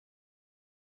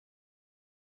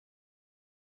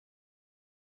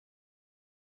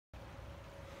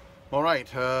All right,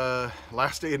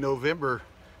 last day of November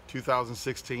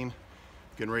 2016.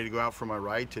 Getting ready to go out for my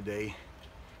ride today.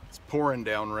 It's pouring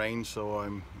down rain, so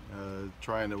I'm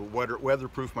trying to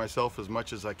weatherproof myself as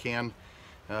much as I can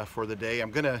for the day.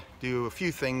 I'm gonna do a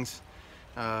few things.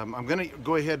 I'm gonna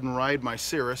go ahead and ride my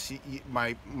Sirrus.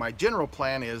 My general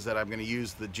plan is that I'm gonna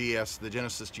use the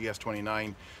Genesis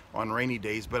GS29 on rainy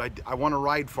days, but I want to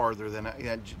ride farther than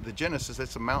the Genesis.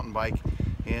 It's a mountain bike,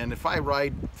 and if I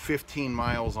ride 15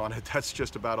 miles on it, that's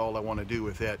just about all I want to do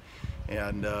with it.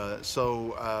 And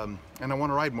and I want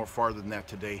to ride more farther than that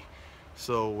today.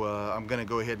 So I'm going to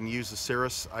go ahead and use the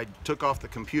Sirrus. I took off the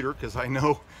computer because I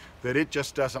know that it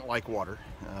just doesn't like water.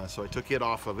 So I took it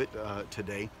off of it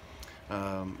today.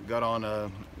 Got on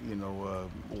a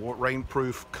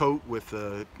rainproof coat with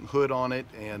a hood on it,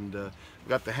 and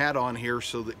got the hat on here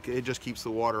so that it just keeps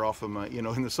the water off of my,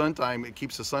 in the sun it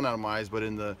keeps the sun out of my eyes, but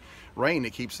in the rain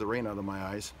it keeps the rain out of my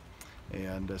eyes.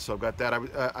 And so I've got that.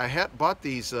 I had bought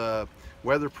these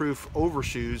weatherproof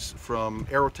overshoes from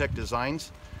Aerotech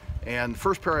Designs, and the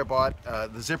first pair I bought,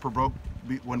 the zipper broke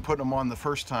when putting them on the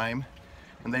first time,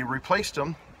 and they replaced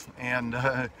them, and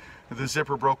the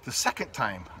zipper broke the second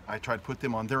time I tried to put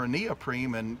them on. They're a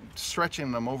neoprene, and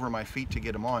stretching them over my feet to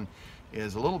get them on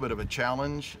is a little bit of a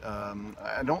challenge.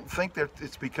 I don't think that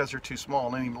it's because they're too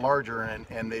small any larger,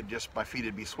 and they just, my feet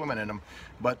would be swimming in them,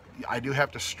 but I do have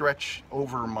to stretch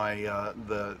over my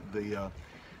the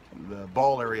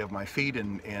ball area of my feet,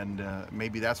 and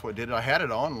maybe that's what did it. I had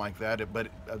it on like that, but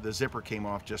the zipper came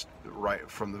off just right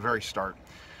from the very start.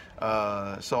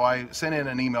 So I sent in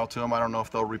an email to them. I don't know if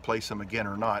they'll replace them again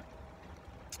or not.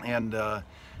 And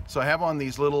so I have on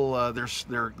these little,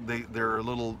 they're a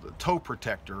little toe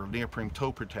protector, neoprene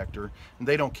toe protector, and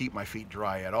they don't keep my feet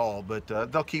dry at all, but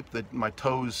they'll keep my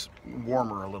toes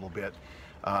warmer a little bit.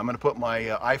 I'm going to put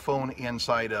my iPhone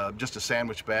inside just a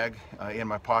sandwich bag in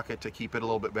my pocket to keep it a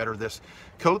little bit better. This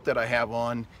coat that I have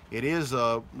on, it is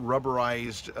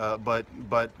rubberized,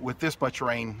 but with this much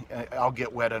rain, I'll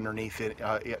get wet underneath it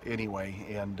anyway.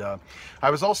 And I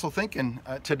was also thinking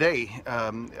today,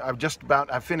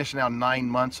 I've finished now 9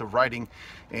 months of riding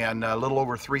and a little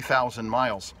over 3,000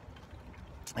 miles.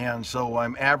 And so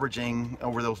I'm averaging,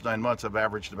 over those 9 months, I've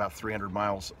averaged about 300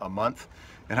 miles a month.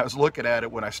 And I was looking at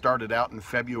it when I started out in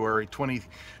February,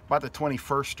 about the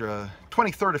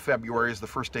 23rd of February is the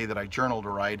first day that I journaled a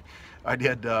ride. I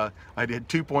did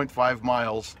 2.5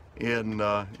 miles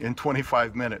in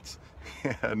 25 minutes.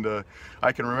 And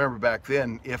I can remember back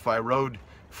then, if I rode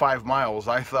 5 miles,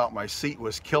 I thought my seat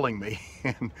was killing me.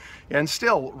 and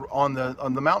still on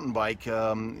the mountain bike,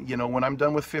 when I'm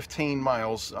done with 15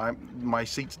 miles, my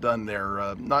seat's done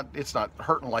there. It's not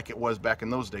hurting like it was back in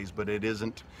those days, but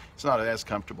it's not as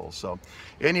comfortable. So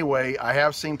anyway, I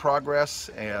have seen progress,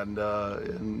 and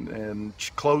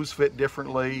clothes fit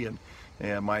differently, and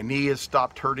my knee has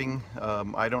stopped hurting.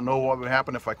 I don't know what would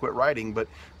happen if I quit riding, but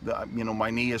my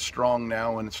knee is strong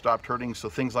now and it stopped hurting, so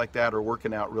things like that are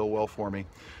working out real well for me.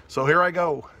 So here I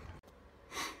go.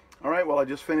 All right, well, I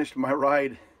just finished my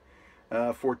ride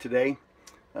for today.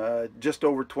 Just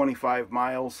over 25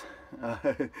 miles.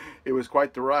 It was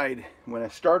quite the ride. When I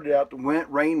started out, the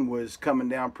rain was coming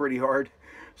down pretty hard,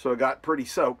 so I got pretty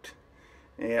soaked.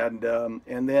 And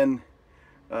then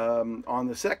on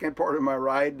the second part of my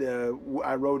ride,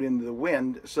 I rode into the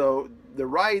wind. So the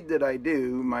ride that I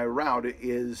do, my route,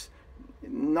 is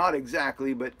not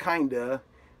exactly, but kinda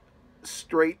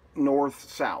straight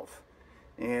north-south.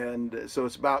 And so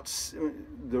it's about,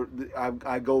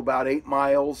 I go about 8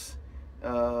 miles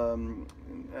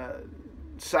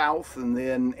south, and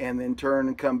then turn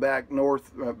and come back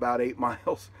north about 8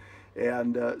 miles.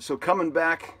 And so coming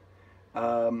back,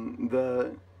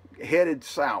 headed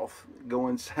south,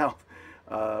 going south,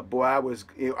 boy,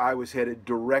 I was headed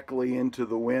directly into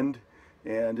the wind,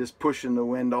 and just pushing the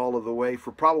wind all of the way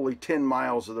for probably 10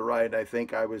 miles of the ride. I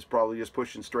think I was probably just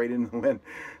pushing straight into the wind.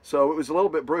 So it was a little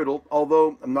bit brutal,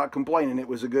 although I'm not complaining. It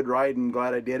was a good ride and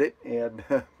glad I did it, and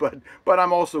but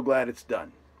I'm also glad it's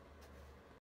done.